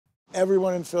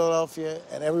Everyone in Philadelphia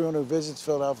and everyone who visits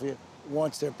Philadelphia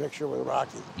wants their picture with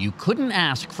Rocky. You couldn't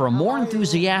ask for a more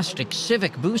enthusiastic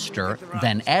civic booster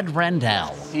than Ed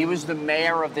Rendell. He was the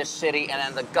mayor of this city and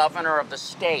then the governor of the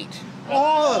state.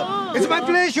 Oh, it's my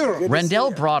pleasure.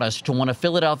 Rendell brought us to one of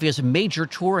Philadelphia's major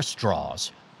tourist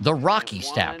draws, the Rocky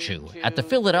statue at the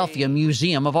Philadelphia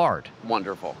Museum of Art.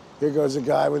 Wonderful. Here goes a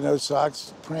guy with no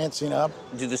socks prancing up.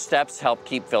 Do the steps help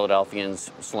keep Philadelphians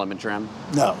slim and trim?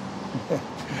 No,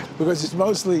 because it's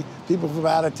mostly people from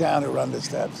out of town who run the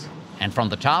steps. And from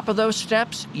the top of those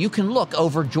steps, you can look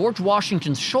over George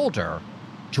Washington's shoulder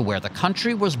to where the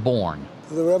country was born.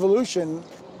 The revolution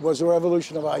was a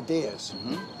revolution of ideas.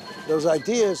 Those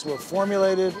ideas were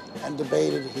formulated and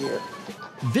debated here.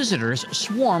 Visitors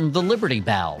swarmed the Liberty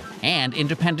Bell and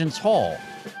Independence Hall,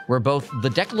 where both the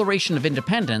Declaration of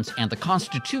Independence and the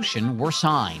Constitution were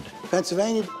signed.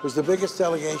 Pennsylvania was the biggest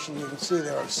delegation. You can see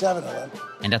there are 7 of them.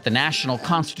 And at the National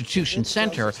Constitution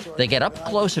Center, they get up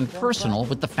close and personal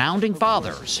with the Founding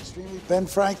Fathers. Ben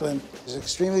Franklin is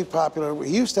extremely popular. We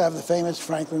used to have the famous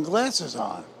Franklin glasses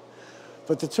on,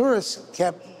 but the tourists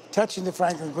kept touching the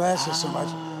Franklin glasses so much,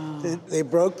 they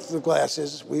broke the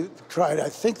glasses. We tried, I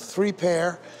think, 3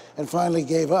 pair and finally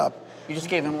gave up. You just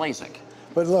gave him LASIK.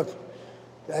 But look,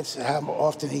 that's how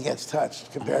often he gets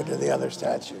touched compared to the other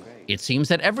statue. It seems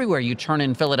that everywhere you turn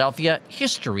in Philadelphia,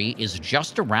 history is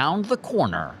just around the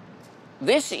corner.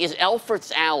 This is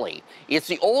Elford's Alley. It's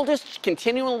the oldest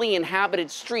continually inhabited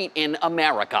street in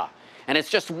America, and it's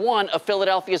just one of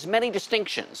Philadelphia's many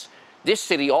distinctions. This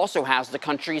city also has the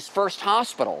country's first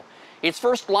hospital, its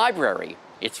first library,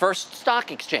 its first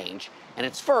stock exchange, and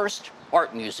its first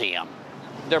art museum.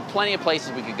 There are plenty of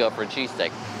places we could go for a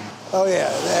cheesesteak. Oh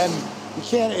yeah, and you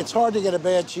can't, it's hard to get a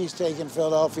bad cheesesteak in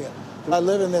Philadelphia. I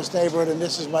live in this neighborhood and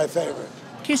this is my favorite.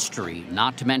 History,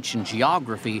 not to mention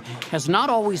geography, has not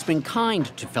always been kind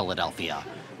to Philadelphia,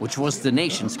 which was the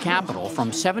nation's capital from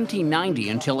 1790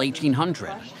 until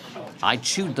 1800. I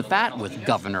chewed the fat with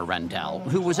Governor Rendell,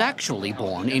 who was actually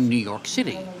born in New York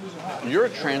City. You're a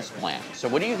transplant, so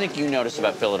what do you think you notice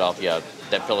about Philadelphia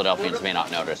that Philadelphians may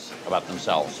not notice about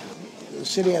themselves? The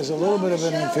city has a little bit of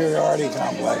an inferiority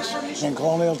complex. In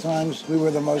colonial times, we were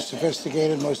the most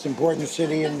sophisticated, most important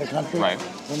city in the country. Right.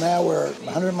 Well, now we're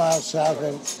 100 miles south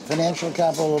of financial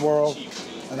capital of the world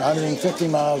and 150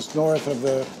 miles north of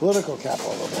the political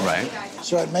capital of the world. Right.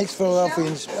 So it makes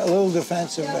Philadelphians a little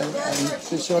defensive and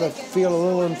to sort of feel a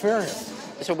little inferior.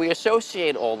 So we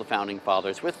associate all the Founding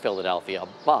Fathers with Philadelphia,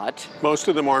 but most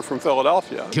of them aren't from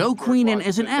Philadelphia. Joe Queenan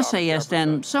is an essayist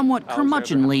and somewhat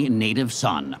curmudgeonly native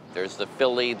son. There's the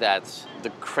Philly that's the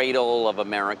cradle of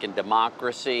American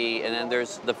democracy, and then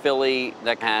there's the Philly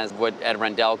that has what Ed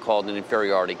Rendell called an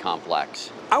inferiority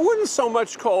complex. I wouldn't so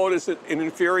much call it as an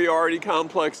inferiority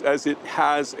complex as it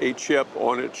has a chip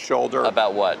on its shoulder.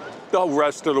 About what? The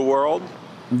rest of the world.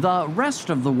 The rest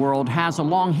of the world has a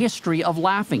long history of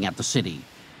laughing at the city.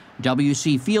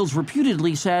 W.C. Fields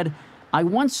reputedly said, "I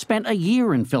once spent a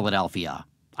year in Philadelphia.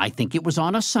 I think it was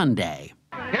on a Sunday."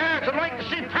 Yes, I'd like to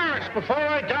see Paris before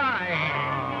I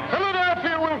die.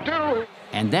 Philadelphia will do.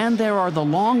 And then there are the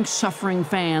long-suffering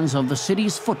fans of the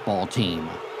city's football team,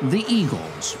 the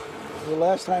Eagles. The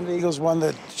last time the Eagles won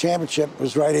the championship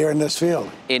was right here in this field.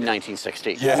 In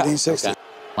 1960. Yeah. 1960. Okay.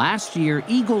 Last year,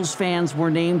 Eagles fans were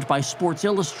named by Sports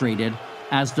Illustrated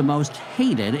as the most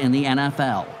hated in the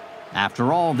NFL.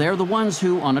 After all, they're the ones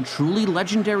who, on a truly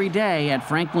legendary day at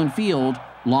Franklin Field,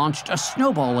 launched a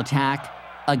snowball attack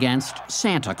against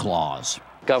Santa Claus.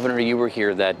 Governor, you were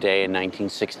here that day in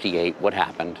 1968. What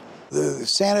happened? The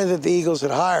Santa that the Eagles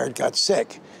had hired got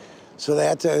sick, so they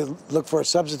had to look for a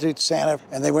substitute Santa,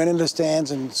 and they went in the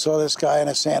stands and saw this guy in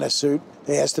a Santa suit.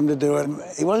 They asked him to do it.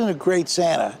 He wasn't a great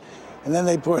Santa, and then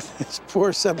they put this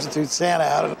poor substitute Santa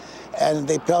out, and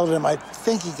they pelted him. I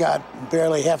think he got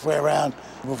barely halfway around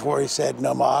before he said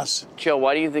no mas. Joe,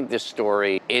 why do you think this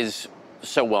story is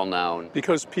so well known?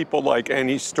 Because people like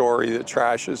any story that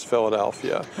trashes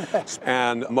Philadelphia.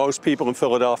 And most people in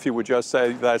Philadelphia would just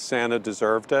say that Santa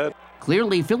deserved it.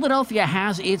 Clearly, Philadelphia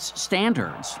has its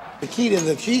standards. The key to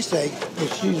the cheesesteak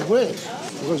is cheese whiz,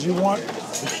 because you want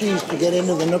the cheese to get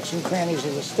into the nooks and crannies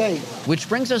of the steak. Which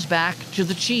brings us back to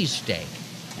the cheesesteak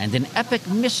and an epic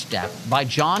misstep by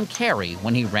John Kerry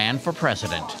when he ran for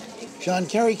president. John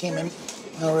Kerry came in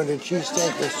and ordered a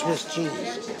cheesesteak with Swiss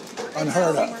cheese.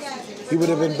 Unheard of. He would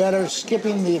have been better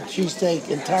skipping the cheesesteak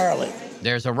entirely.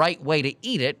 There's a right way to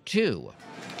eat it, too.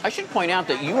 I should point out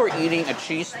that you are eating a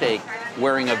cheesesteak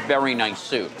wearing a very nice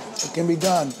suit. It can be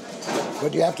done,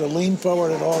 but you have to lean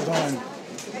forward at all times.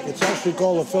 It's actually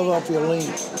called a Philadelphia lean.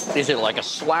 Is it like a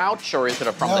slouch, or is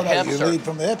it from the hips? No, you lean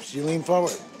from the hips. You lean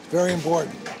forward. Very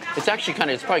important. It's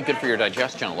actually it's probably good for your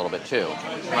digestion a little bit too,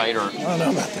 right? Or I don't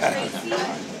know about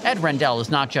that. Ed Rendell is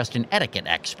not just an etiquette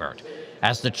expert.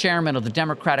 As the chairman of the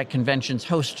Democratic Convention's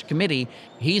host committee,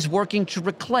 he's working to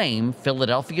reclaim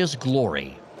Philadelphia's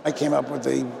glory. I came up with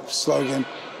the slogan,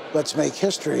 "Let's make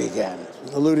history again,"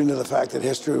 alluding to the fact that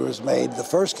history was made. The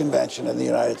first convention in the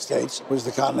United States was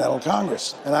the Continental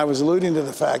Congress. And I was alluding to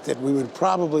the fact that we would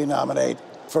probably nominate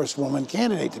first woman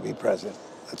candidate to be president.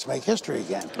 Let's make history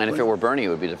again. And if it were Bernie, it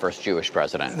would be the first Jewish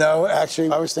president. No,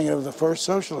 actually, I was thinking of the first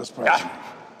socialist president.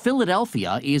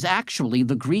 Philadelphia is actually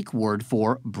the Greek word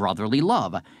for brotherly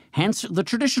love, hence the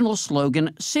traditional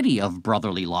slogan, City of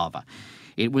Brotherly Love.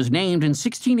 It was named in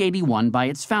 1681 by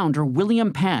its founder,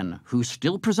 William Penn, who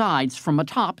still presides from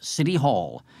atop City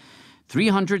Hall.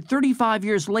 335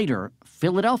 years later,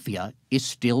 Philadelphia is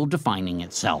still defining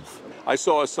itself. I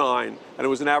saw a sign, and it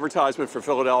was an advertisement for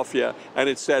Philadelphia, and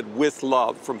it said, "With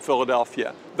love from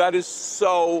Philadelphia." That is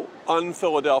so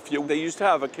un-Philadelphia. They used to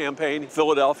have a campaign,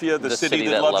 Philadelphia, the city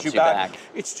that loves you back.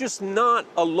 It's just not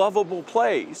a lovable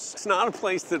place. It's not a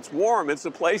place that's warm. It's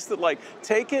a place that, like,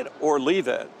 take it or leave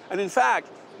it. And in fact,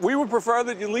 we would prefer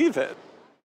that you leave it.